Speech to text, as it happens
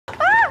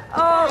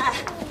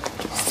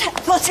swear! Set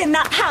foot in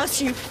that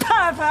house, you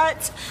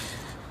pervert!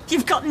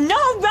 You've got no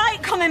right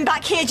coming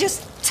back here.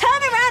 Just turn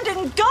around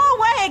and go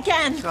away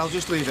again. I'll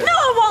just leave it. No,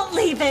 I won't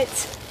leave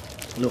it.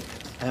 Look,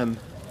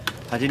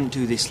 I didn't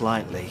do this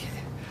lightly.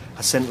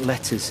 I sent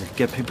letters,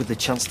 give people the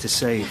chance to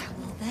say.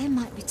 Well, they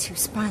might be too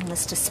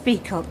spineless to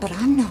speak up, but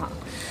I'm not.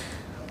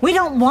 We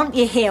don't want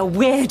you here,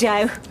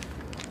 weirdo.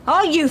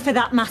 Or you, for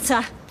that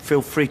matter.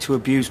 Feel free to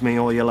abuse me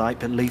all you like,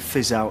 but leave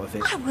Fizz out of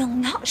it. I will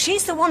not.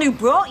 She's the one who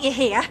brought you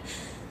here.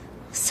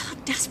 So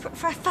desperate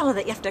for a fella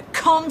that you have to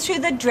comb through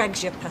the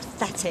dregs, you're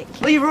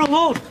pathetic. Leave her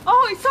alone!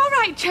 Oh, it's all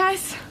right,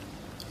 Ches.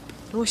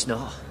 No, it's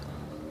not.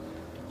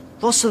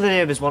 Lots of the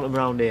neighbours want them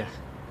round here.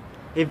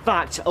 In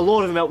fact, a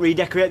load of them helped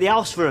redecorate the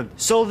house for them.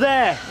 So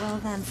there! Well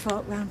then,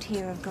 folk round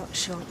here have got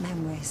short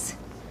memories.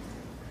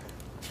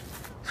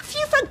 Have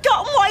you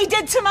forgotten what he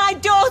did to my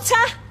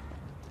daughter?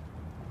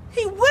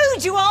 He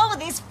wooed you all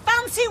with his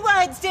fancy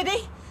words, did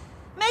he?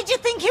 Made you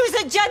think he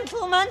was a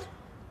gentleman?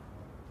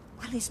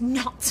 Well, he's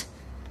not.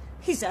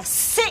 He's a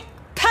sick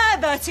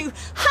pervert who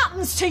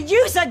happens to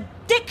use a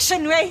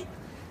dictionary.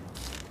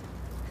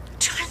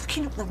 Try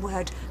looking up the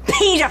word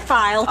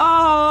paedophile.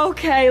 Oh,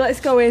 OK,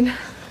 let's go in.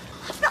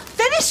 I've not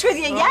finished with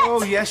you yet.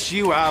 Oh, yes,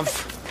 you have.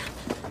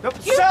 No,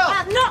 You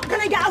are not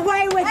going to get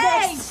away with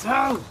this.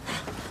 Sal!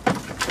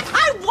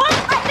 I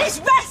won't let this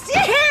rest,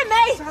 you hear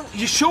me?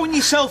 You're showing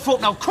yourself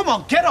up now. Come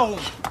on, get home.